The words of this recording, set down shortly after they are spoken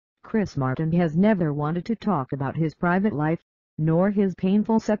Chris Martin has never wanted to talk about his private life, nor his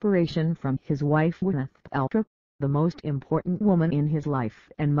painful separation from his wife Gwyneth Paltrow, the most important woman in his life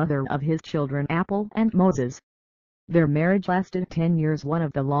and mother of his children Apple and Moses. Their marriage lasted 10 years, one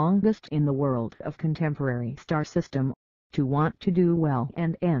of the longest in the world of contemporary star system, to want to do well,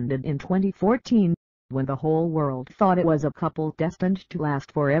 and ended in 2014, when the whole world thought it was a couple destined to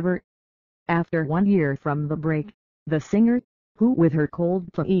last forever. After 1 year from the break, the singer, who with her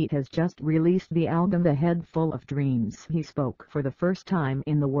Coldplay has just released the album A Head Full of Dreams, he spoke for the first time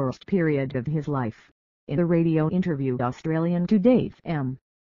in the worst period of his life, in a radio interview Australian Today FM.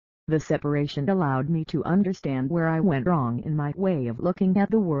 The separation allowed me to understand where I went wrong in my way of looking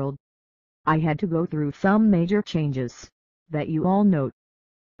at the world. I had to go through some major changes, that you all note.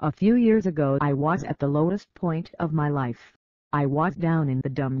 A few years ago I was at the lowest point of my life. I was down in the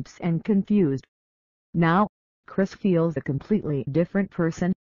dumps and confused. Now, Chris feels a completely different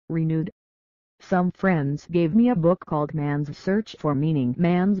person, renewed. Some friends gave me a book called Man's Search for Meaning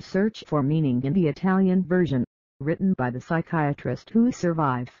in the Italian version, written by the psychiatrist who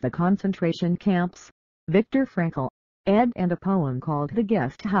survived the concentration camps, Viktor Frankl, and a poem called The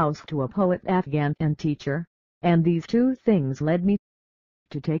Guest House to a poet Afghan and teacher, and these two things led me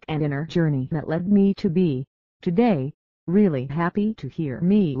to take an inner journey that led me to be, today, really happy to hear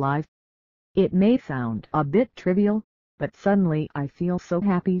me live. It may sound a bit trivial, but suddenly I feel so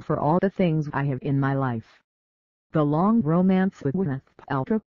happy for all the things I have in my life. The long romance with Gwyneth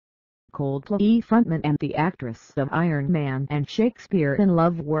Paltrow, Coldplay frontman and the actress of Iron Man and Shakespeare in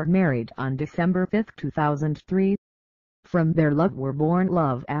Love, were married on December 5, 2003. From their love were born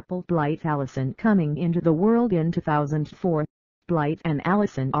Love Apple Blight Allison coming into the world in 2004. Blight and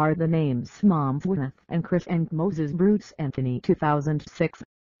Allison are the names moms Gwyneth and Chris and Moses Bruce Anthony 2006.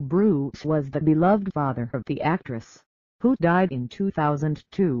 Bruce was the beloved father of the actress, who died in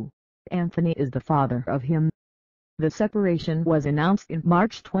 2002. Anthony is the father of him. The separation was announced in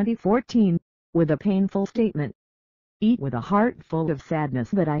March 2014, with a painful statement. With a heart full of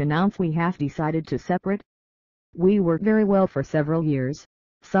sadness that I announce we have decided to separate. We worked very well for several years,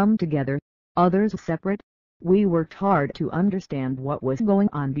 some together, others separate. We worked hard to understand what was going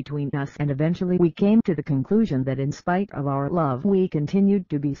on between us, and eventually we came to the conclusion that in spite of our love we continued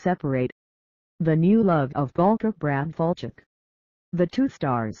to be separate. The new love of Paltrow Brad Falchuk. The two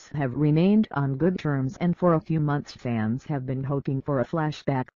stars have remained on good terms, and for a few months fans have been hoping for a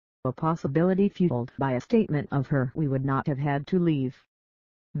flashback, a possibility fueled by a statement of her "we would not have had to leave."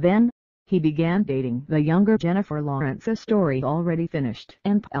 Then, he began dating the younger Jennifer Lawrence, a story already finished,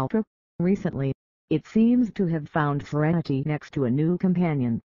 and Paltrow, recently, it seems to have found serenity next to a new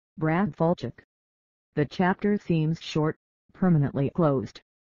companion, Brad Falchuk. The chapter seems short, permanently closed.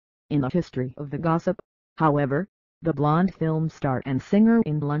 In the history of the gossip, however, the blonde film star and singer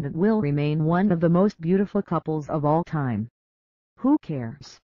in London will remain one of the most beautiful couples of all time. Who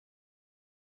cares?